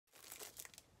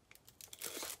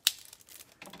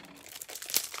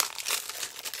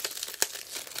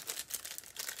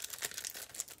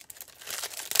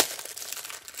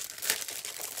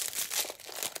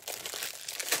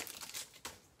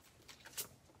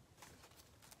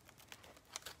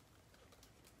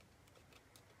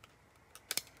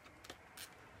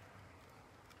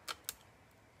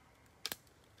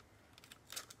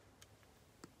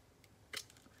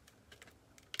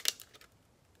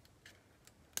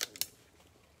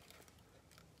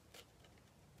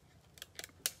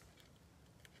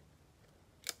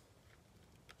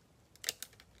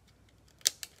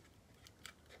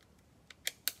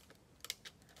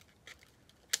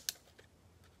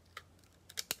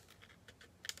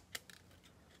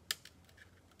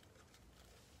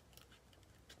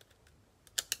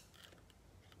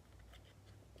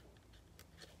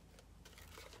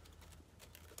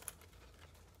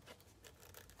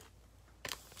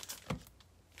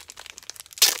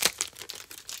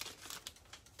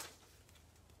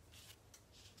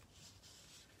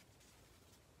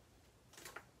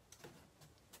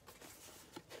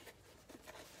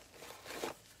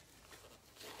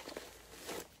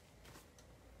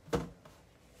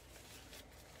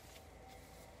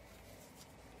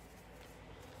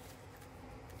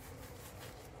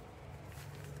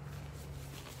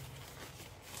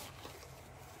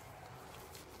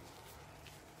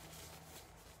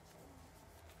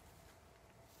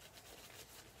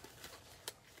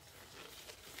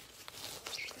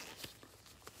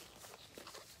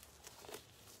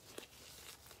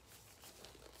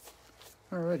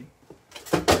Alrighty.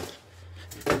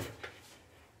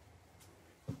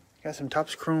 Got some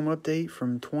Topps Chrome update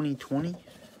from 2020.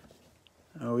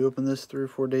 We opened this 3 or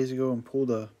 4 days ago and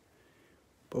pulled a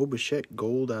Bo Bichette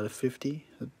Gold out of 50.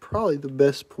 Probably the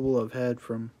best pull I've had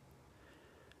from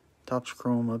Topps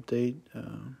Chrome update.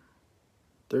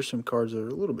 There's some cards that are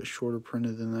a little bit shorter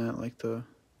printed than that, like the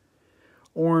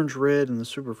orange, red, and the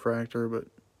Superfractor, but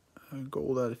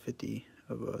gold out of 50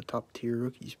 of a top-tier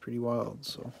rookie is pretty wild.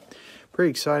 So,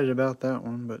 pretty excited about that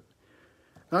one, but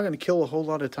not going to kill a whole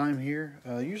lot of time here.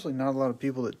 Usually not a lot of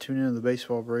people that tune into the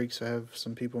baseball breaks. I have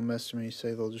some people message me,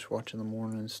 say they'll just watch in the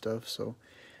morning and stuff. So,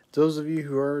 those of you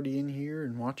who are already in here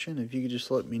and watching, if you could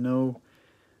just let me know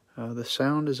the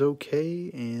sound is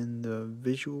okay and the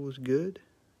visual is good,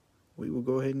 we will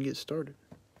go ahead and get started.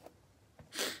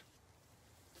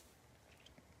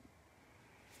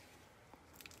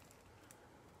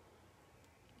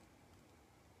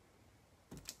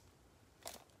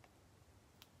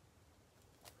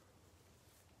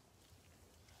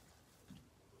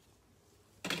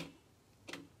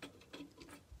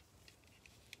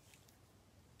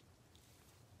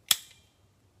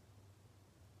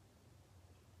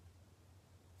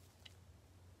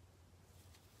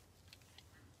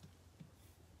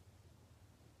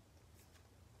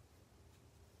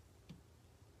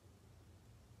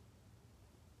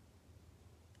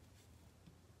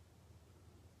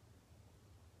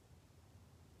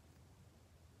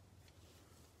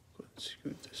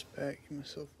 Scoot this back, give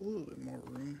myself a little bit more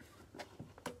room.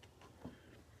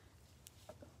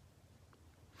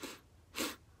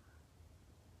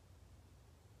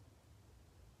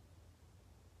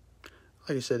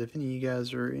 Like I said, if any of you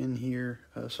guys are in here,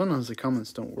 sometimes the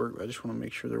comments don't work, but I just want to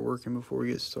make sure they're working before we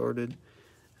get started.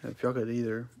 If y'all could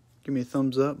either give me a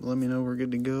thumbs up, let me know we're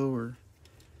good to go, or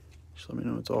just let me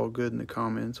know it's all good in the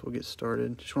comments. We'll get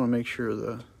started. Just want to make sure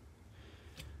the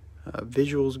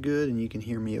visual's good and you can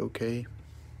hear me okay.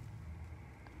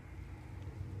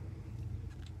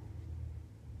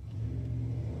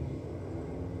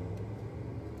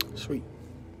 Sweet.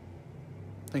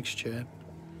 Thanks, Chad.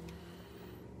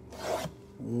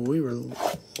 We were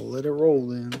let it roll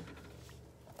then.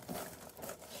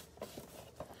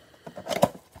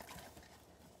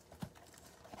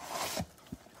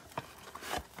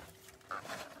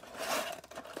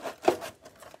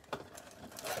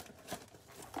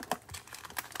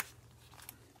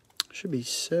 Should be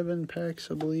 7 packs,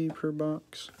 I believe, per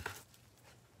box.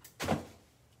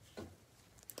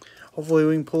 Hopefully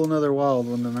we can pull another wild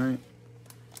one tonight.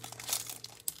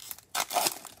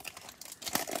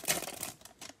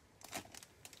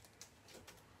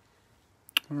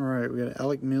 Alright, we got an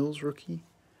Alec Mills rookie.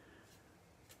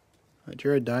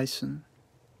 Jared Dyson.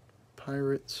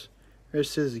 Pirates.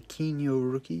 This is a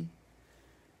Aquino rookie.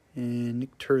 And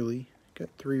Nick Turley. Got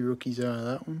 3 rookies out of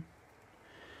that one.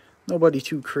 Nobody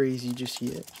too crazy just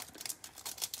yet.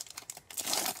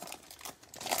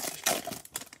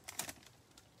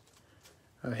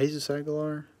 Jesus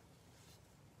Aguilar.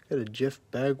 Got a Jeff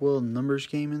Bagwell numbers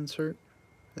game insert.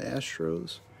 The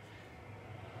Astros.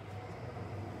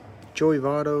 Joey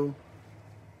Votto.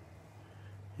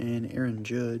 And Aaron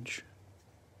Judge.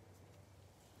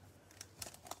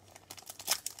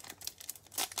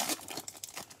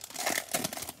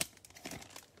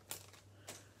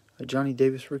 A Johnny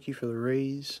Davis rookie for the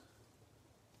Rays.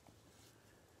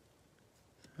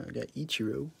 I got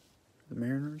Ichiro, the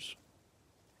Mariners.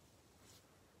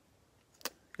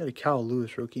 Got a Kyle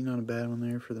Lewis rookie, not a bad one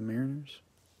there for the Mariners.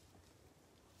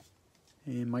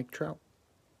 And Mike Trout.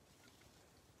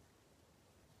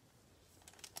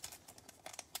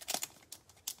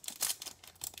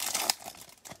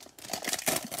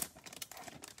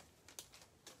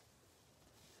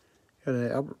 Got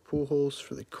an Albert Pujols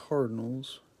for the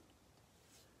Cardinals.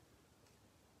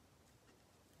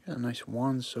 Got a nice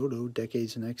Juan Soto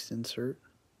Decades Next insert.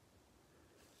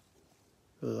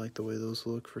 Really like the way those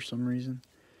look for some reason.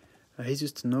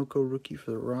 Jesus Tinoco rookie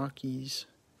for the Rockies.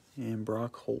 And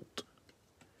Brock Holt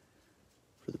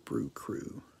for the Brew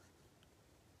Crew.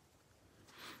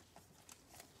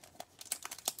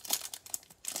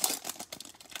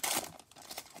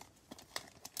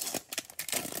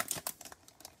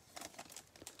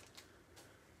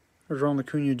 There's Ronald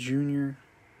Acuna Jr.,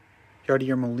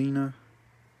 Yadier Molina,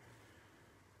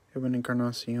 Edwin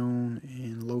Encarnacion,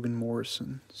 and Logan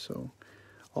Morrison. So,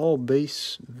 all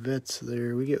base vets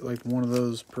there. We get like one of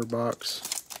those per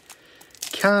box.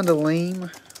 Kinda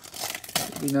lame.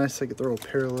 It'd be nice if I could throw a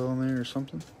parallel in there or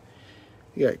something.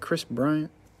 We got Chris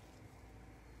Bryant,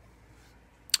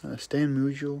 Stan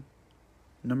Musial,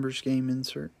 numbers game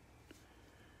insert.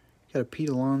 Got a Pete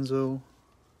Alonso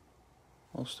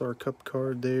All-Star Cup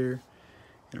card there.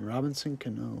 And Robinson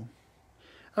Cano.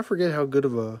 I forget how good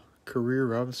of a career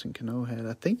Robinson Cano had.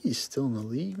 I think he's still in the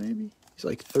league, maybe? He's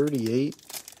like 38.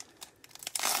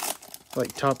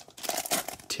 Like top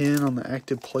 10 on the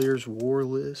active players WAR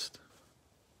list.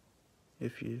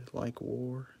 If you like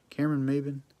WAR. Cameron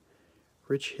Maben,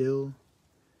 Rich Hill,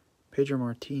 Pedro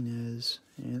Martinez,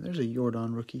 and there's a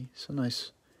Jordan rookie. It's a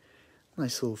nice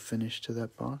little finish to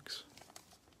that box.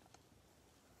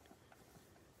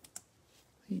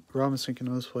 Robinson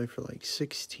Cano's played for like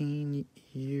 16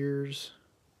 years.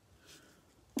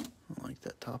 I don't like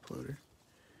that top loader.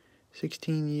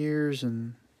 16 years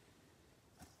and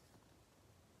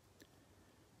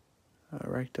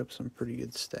racked up some pretty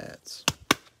good stats.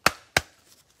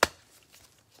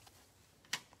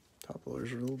 Top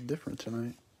loaders are a little different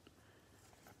tonight.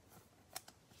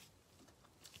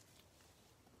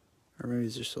 Or maybe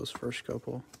it's just those first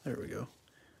couple. There we go.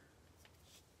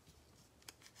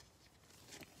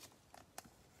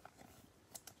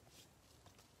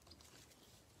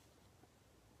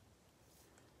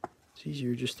 It's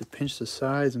easier just to pinch the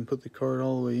sides and put the card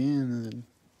all the way in and then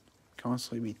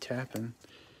constantly be tapping.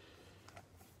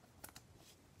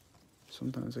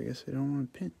 Sometimes I guess they don't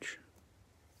want to pinch.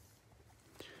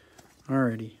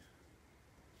 Alrighty.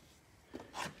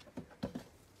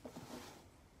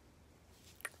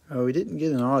 Oh, we didn't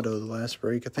get an auto the last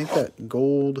break. I think that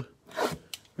gold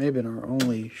may have been our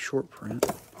only short print.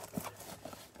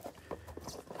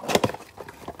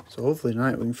 So hopefully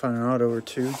tonight we can find an auto or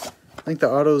two. I think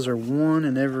the autos are one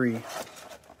in every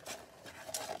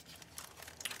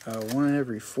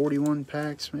 41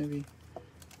 packs, maybe.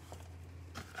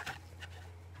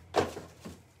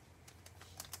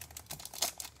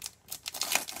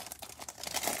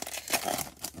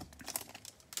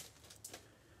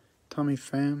 Tommy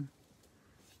Pham,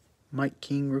 Mike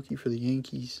King, rookie for the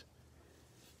Yankees.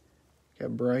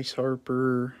 Got Bryce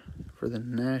Harper for the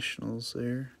Nationals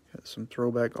there. Got some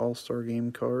throwback All-Star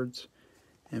Game cards.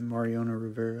 And Mariano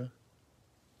Rivera.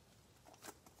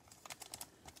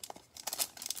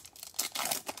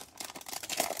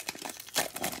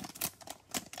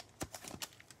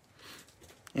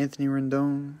 Anthony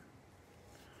Rendon.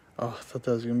 Oh, I thought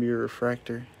that was going to be a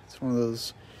refractor. It's one of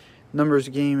those numbers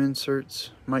game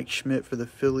inserts. Mike Schmidt for the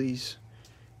Phillies.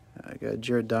 I got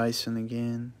Jared Dyson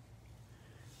again.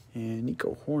 And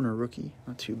Nico Horner, rookie.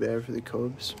 Not too bad for the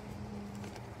Cubs.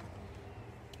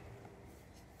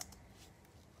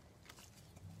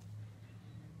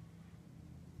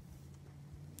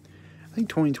 I think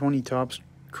 2020 Topps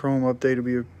Chrome update will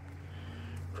be a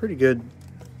pretty good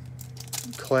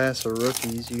class of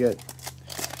rookies. You got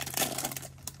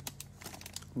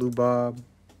Lou Bob,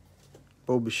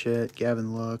 Bo Bichette,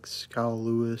 Gavin Lux, Kyle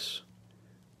Lewis,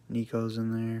 Nico's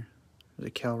in there. There's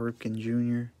a Cal Ripken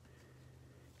Jr.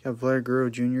 Got Vlad Guerrero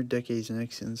Jr., Decades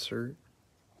Next insert.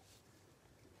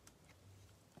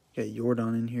 Got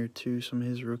Jordan in here too, some of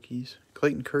his rookies.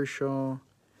 Clayton Kershaw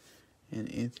and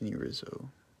Anthony Rizzo.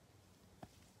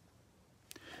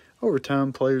 Over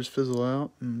time, players fizzle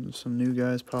out and some new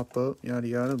guys pop up, yada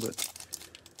yada, but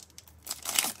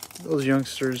those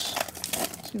youngsters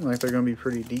seem like they're going to be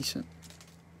pretty decent.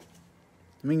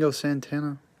 Domingo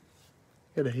Santana.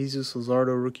 Got a Jesus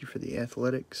Luzardo rookie for the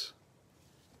Athletics.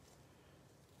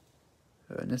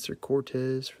 Nestor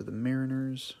Cortez for the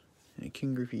Mariners. And a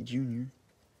King Griffey Jr.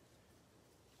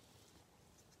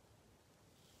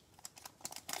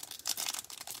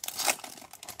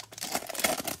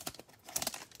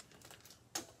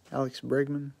 Alex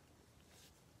Bregman.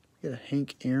 Got a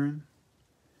Hank Aaron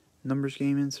numbers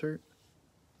game insert.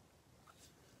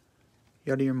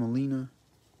 Yadier Molina.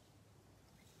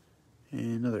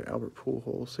 And another Albert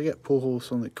Pujols. They got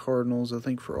Pujols on the Cardinals, I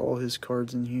think, for all his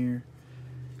cards in here.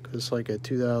 Because it's like a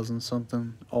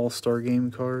 2000-something All-Star Game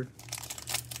card.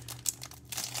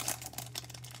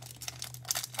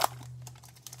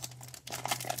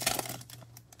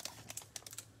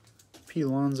 Pete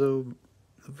Alonso,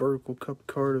 the vertical cup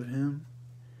card of him.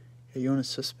 Got Yoenis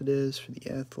Cespedes for the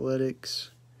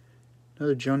Athletics.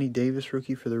 Another Johnny Davis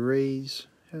rookie for the Rays.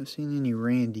 Haven't seen any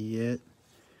Randy yet.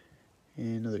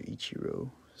 And another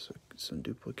Ichiro. So some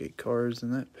duplicate cards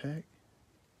in that pack.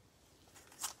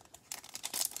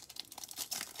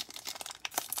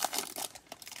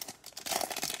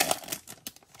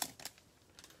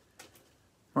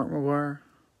 Mark McGwire.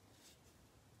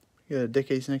 We got a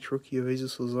Decades Next rookie of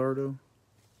Jesus Luzardo.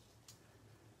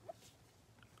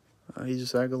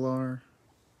 Jesus Aguilar.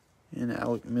 And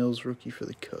Alec Mills rookie for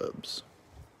the Cubs.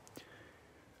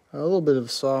 A little bit of a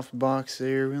soft box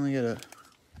there. We only got a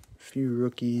few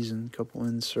rookies and a couple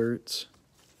inserts.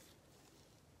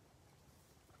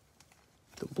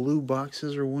 The blue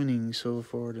boxes are winning so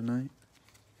far tonight.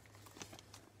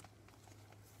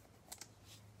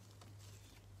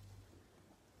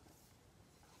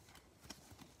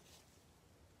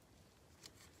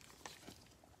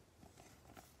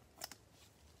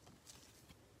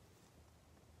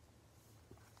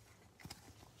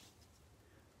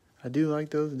 I do like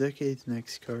those Decades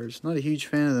Next cards. Not a huge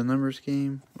fan of the numbers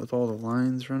game with all the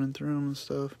lines running through them and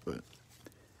stuff, but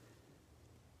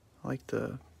I like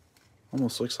the,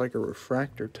 almost looks like a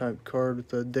refractor type card with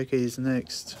the Decades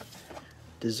Next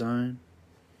design.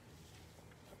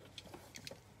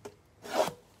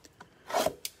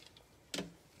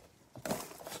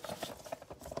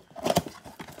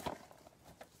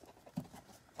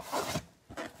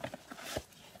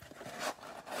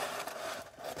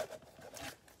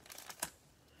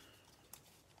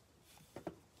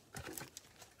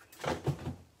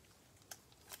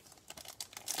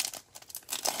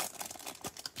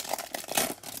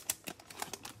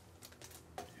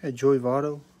 Joey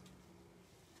Votto,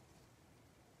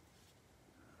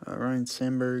 Ryan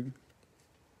Sandberg,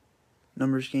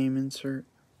 numbers game insert.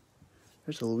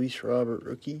 There's a Luis Robert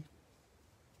rookie,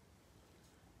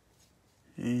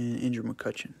 and Andrew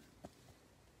McCutchen.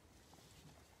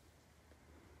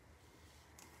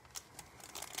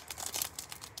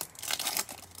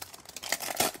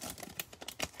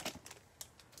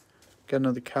 Got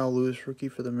another Kyle Lewis rookie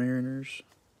for the Mariners.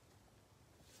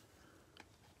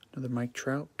 Another Mike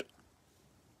Trout,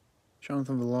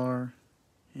 Jonathan Villar,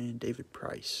 and David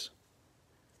Price.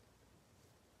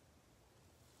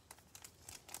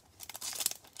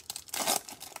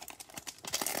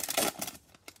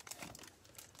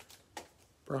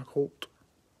 Brock Holt.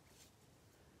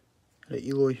 Got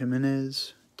Eloy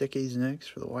Jimenez, Decades Next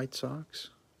for the White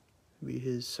Sox. Be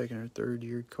his second or third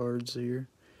year cards here.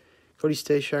 Cody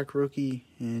Stashak rookie,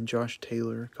 and Josh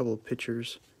Taylor, a couple of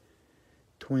pitchers.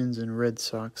 Twins and Red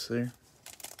Sox there.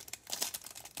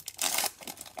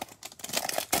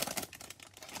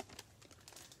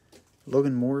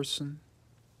 Logan Morrison.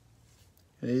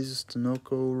 Aza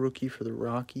Tinoco rookie for the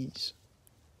Rockies.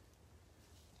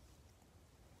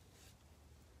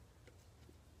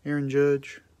 Aaron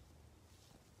Judge.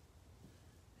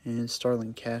 And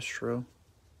Starlin Castro.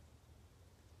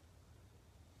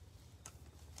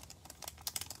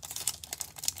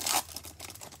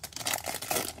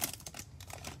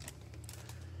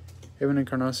 Evan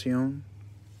Encarnacion.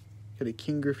 Got a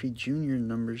King Griffey Jr.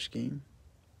 numbers game.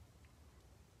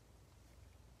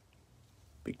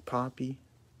 Big Poppy.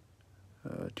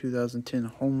 2010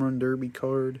 Home Run Derby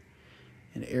card.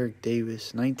 And Eric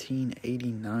Davis,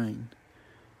 1989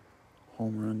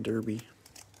 Home Run Derby.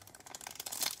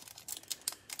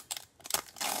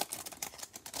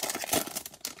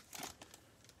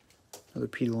 Another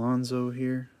Pete Alonso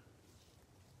here.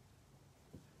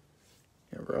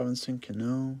 Got Robinson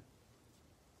Cano.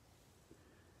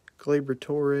 Gleyber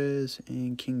Torres,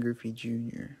 and King Griffey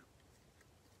Jr.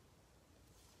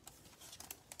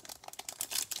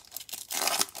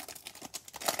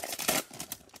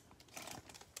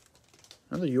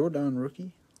 Another Jordan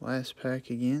rookie. Last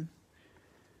pack again.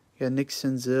 Got Nick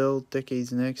Senzel,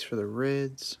 Decades Next for the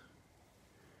Reds.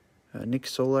 Nick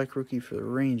Solak rookie for the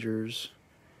Rangers.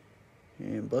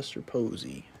 And Buster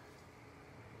Posey.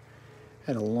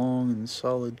 Had a long and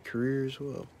solid career as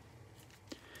well.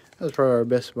 That was probably our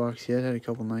best box yet. Had a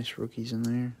couple nice rookies in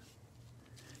there.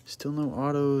 Still no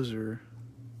autos or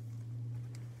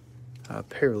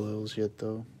parallels yet,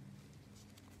 though.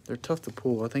 They're tough to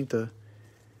pull. I think the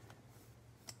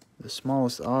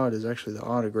smallest odd is actually the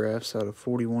autographs out of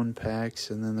 41 packs,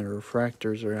 and then the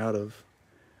refractors are out of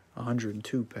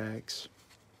 102 packs.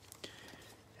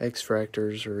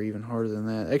 X-fractors are even harder than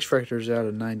that. X-fractors out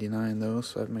of 99, though,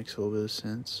 so that makes a little bit of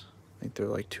sense. I think they're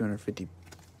like 250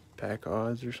 pack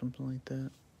odds or something like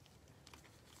that.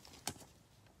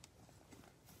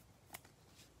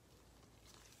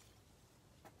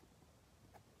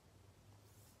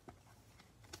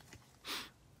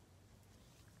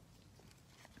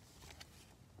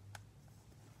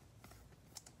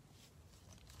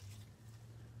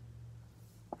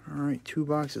 Alright, 2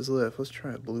 boxes left. Let's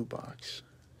try a blue box.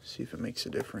 See if it makes a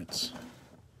difference.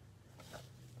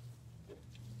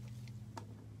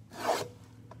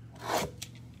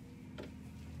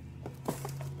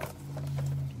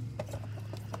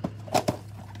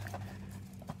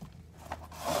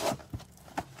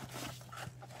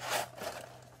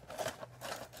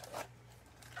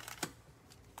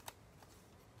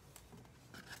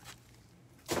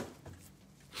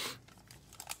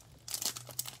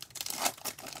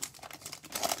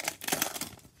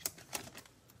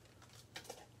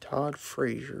 Todd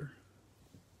Frazier,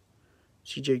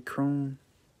 C.J. Cron,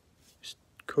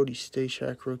 Cody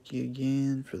Stashak rookie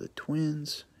again for the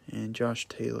Twins, and Josh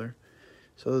Taylor.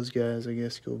 So those guys, I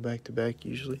guess, go back to back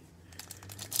usually.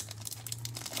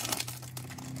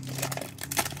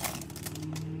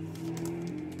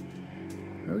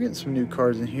 We're getting some new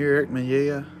cards in here. Eric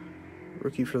Mejia,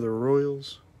 rookie for the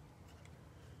Royals.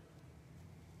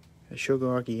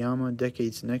 Shogo Akiyama,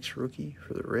 Decade's Next rookie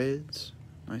for the Reds.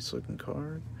 Nice looking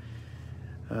card.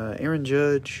 Aaron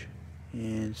Judge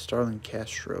and Starlin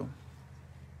Castro.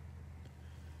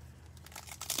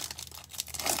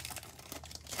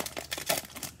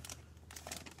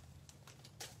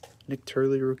 Nick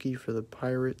Turley, rookie for the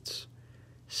Pirates.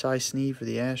 Cy Snead for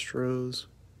the Astros.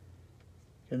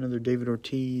 Got another David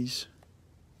Ortiz.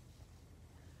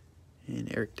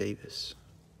 And Eric Davis.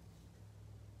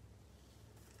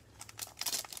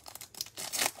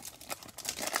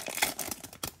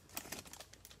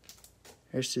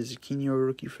 Here's the Zucchino,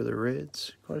 rookie for the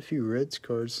Reds. Quite a few Reds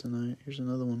cards tonight. Here's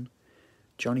another one.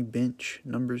 Johnny Bench,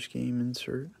 numbers game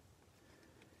insert.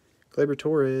 Gleyber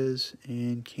Torres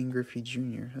and King Griffey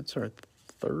Jr. That's our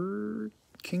third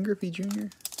King Griffey Jr.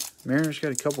 Mariners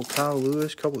got a couple Kyle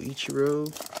Lewis, couple Ichiro.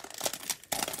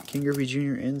 King Griffey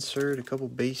Jr. insert, a couple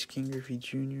base King Griffey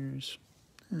Jr.'s.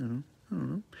 I don't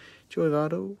know. Joey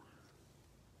Votto.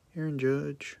 Aaron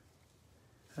Judge.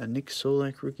 Nick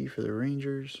Solak, rookie for the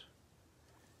Rangers.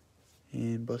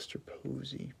 And Buster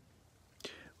Posey.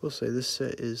 We'll say this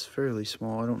set is fairly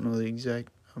small. I don't know the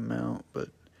exact amount, but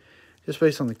just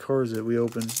based on the cards that we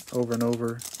open over and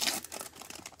over,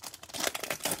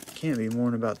 can't be more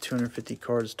than about 250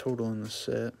 cards total in the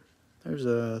set. There's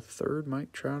a third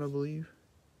Mike Trout, I believe.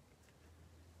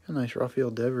 A nice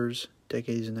Rafael Devers,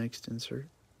 Decade's Next insert.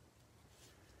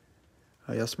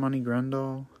 Yasmani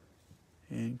Grandal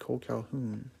and Cole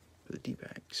Calhoun for the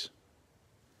D-backs.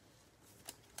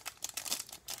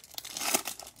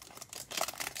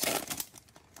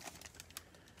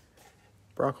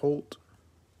 Brock Holt.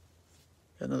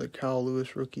 Got another Kyle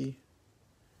Lewis rookie.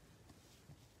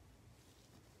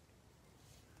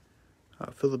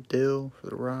 Phillip Dale for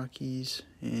the Rockies.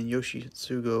 And Yoshi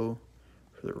Hitsugo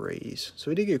for the Rays. So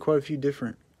we did get quite a few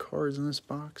different cards in this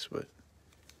box, but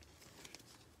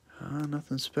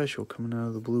nothing special coming out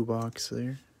of the blue box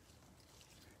there.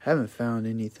 Haven't found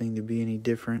anything to be any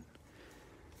different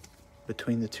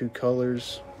between the two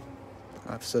colors.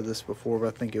 I've said this before, but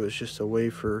I think it was just a way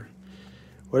for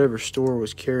whatever store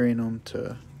was carrying them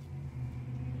to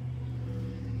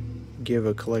give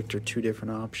a collector two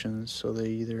different options. So they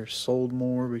either sold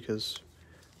more because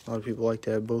a lot of people like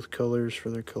to have both colors for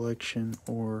their collection,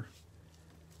 or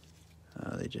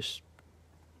they just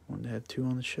wanted to have two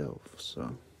on the shelf.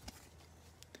 So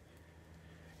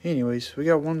anyways, we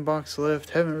got one box left.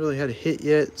 Haven't really had a hit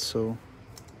yet, so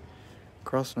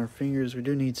crossing our fingers. We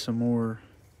do need some more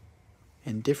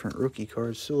and different rookie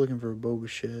cards. Still looking for a Bo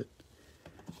Bichette.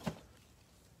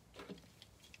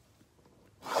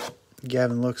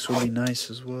 Gavin Lux would be nice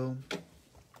as well.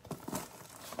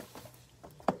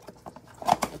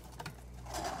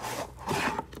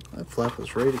 That flap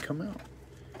was ready to come out.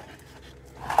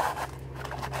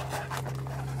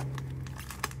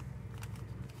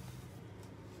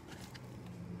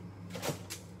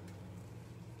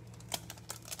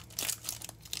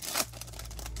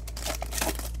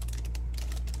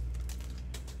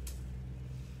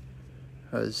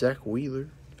 Zach Wheeler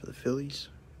for the Phillies.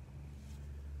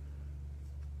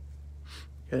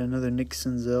 Got another Nick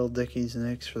Senzel, Decade's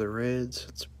Next for the Reds.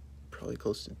 It's probably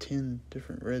close to 10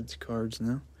 different Reds cards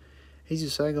now.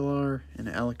 Jesus Aguilar and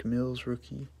Alec Mills,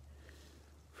 rookie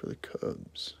for the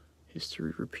Cubs.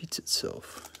 History repeats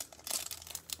itself.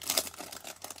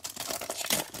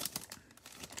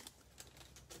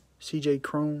 CJ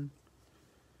Cron,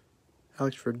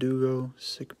 Alex Verdugo,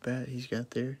 sick bat he's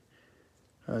got there.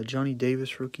 Johnny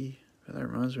Davis, rookie. That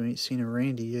reminds me, I ain't seen a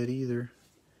Randy yet either.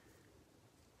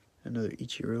 Another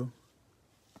Ichiro.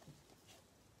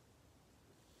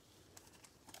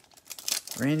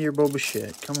 Randy or Bo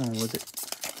Bichette. Come on with it.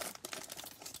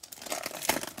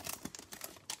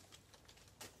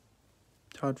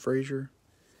 Todd Frazier.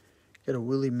 Got a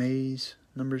Willie Mays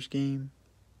numbers game.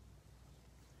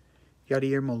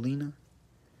 Yadier Molina.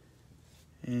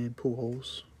 And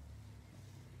Pujols.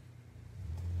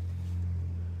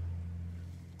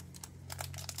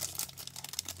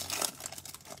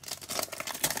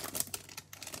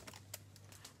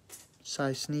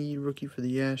 Cy Snead, rookie for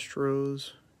the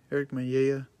Astros. Eric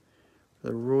Mayea for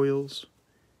the Royals.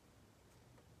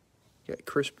 Got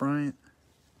Chris Bryant.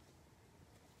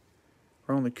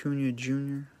 Ronald Acuna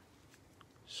Jr.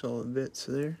 Solid vets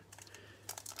there.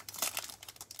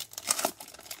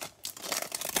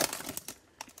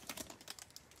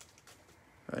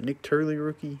 Nick Turley,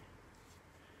 rookie.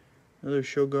 Another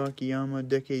Shogo Akiyama,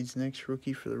 Decade's Next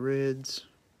rookie for the Reds.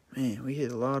 Man, we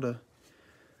hit a lot of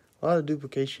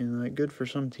duplication. Like, good for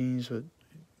some teams, but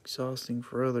exhausting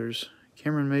for others.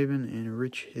 Cameron Maben and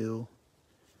Rich Hill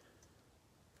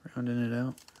rounding it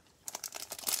out.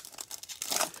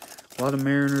 A lot of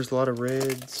Mariners, a lot of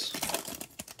Reds.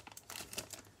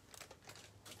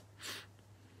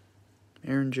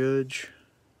 Aaron Judge.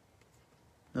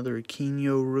 Another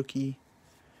Aquino rookie.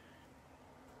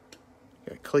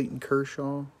 Got Clayton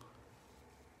Kershaw.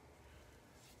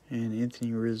 And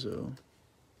Anthony Rizzo.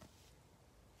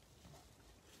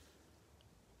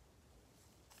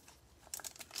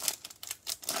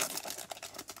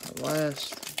 The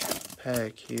last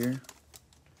pack here.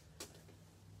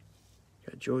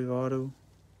 Got Joey Votto.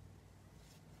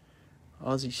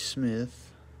 Ozzie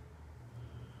Smith.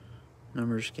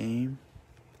 Numbers game.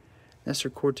 Nestor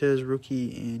Cortez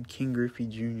rookie and King Griffey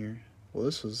Jr. Well,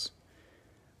 this was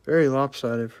very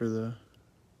lopsided for the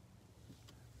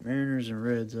Mariners and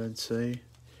Reds, I'd say.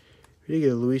 We did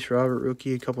get a Luis Robert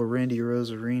rookie, a couple of Randy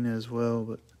Rosarina as well,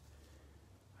 but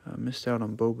missed out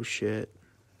on Bo Bichette.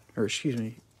 Or, excuse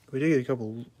me, we did get a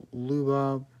couple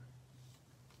Lubob.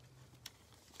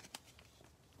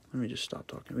 Let me just stop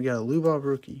talking. We got a Lubob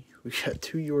rookie. We got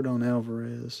 2 Yordan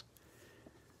Alvarez.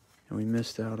 And we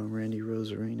missed out on Randy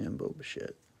Rosarina and Bo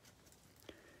Bichette.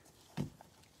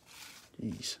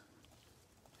 Jeez.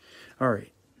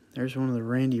 Alright. There's one of the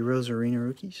Randy Rosarina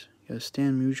rookies. Got a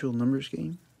Stan Musial numbers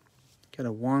game. Got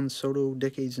a Juan Soto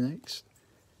Decades Next.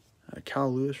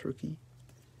 Kyle Lewis rookie.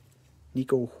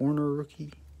 Nico Horner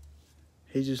rookie.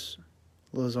 Jesus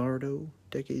Luzardo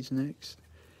Decades Next.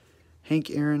 Hank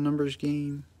Aaron numbers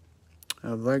game.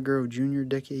 Vlad Guerrero Jr.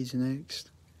 Decades Next.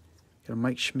 Got a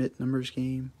Mike Schmidt numbers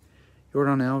game.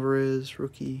 Yordan Alvarez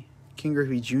rookie. King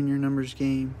Griffey Jr. numbers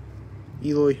game.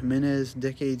 Eloy Jimenez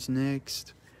Decades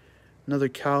Next. Another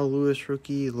Kyle Lewis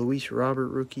rookie. Luis Robert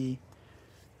rookie.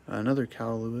 Another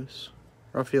Kyle Lewis.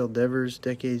 Rafael Devers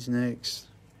Decades Next.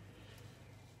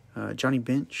 Johnny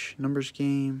Bench numbers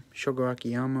game. Shogo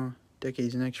Akiyama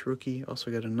Decades Next rookie. Also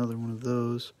got another one of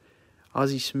those.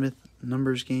 Ozzie Smith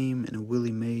numbers game and a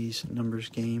Willie Mays numbers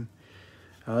game.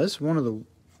 This is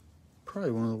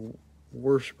probably one of the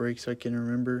worst breaks I can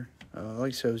remember. Like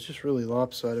I said, it was just really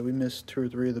lopsided. We missed 2 or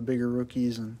 3 of the bigger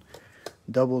rookies and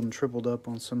doubled and tripled up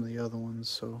on some of the other ones.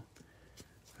 So,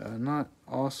 not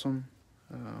awesome.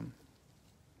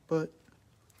 But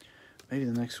maybe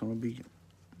the next one will be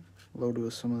loaded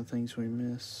with some of the things we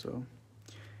missed. So,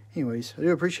 anyways, I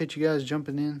do appreciate you guys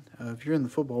jumping in. If you're in the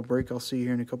football break, I'll see you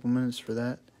here in a couple minutes for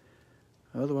that.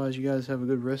 Otherwise, you guys have a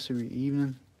good rest of your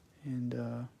evening. And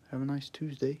have a nice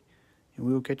Tuesday. And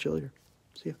we will catch you later.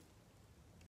 See ya.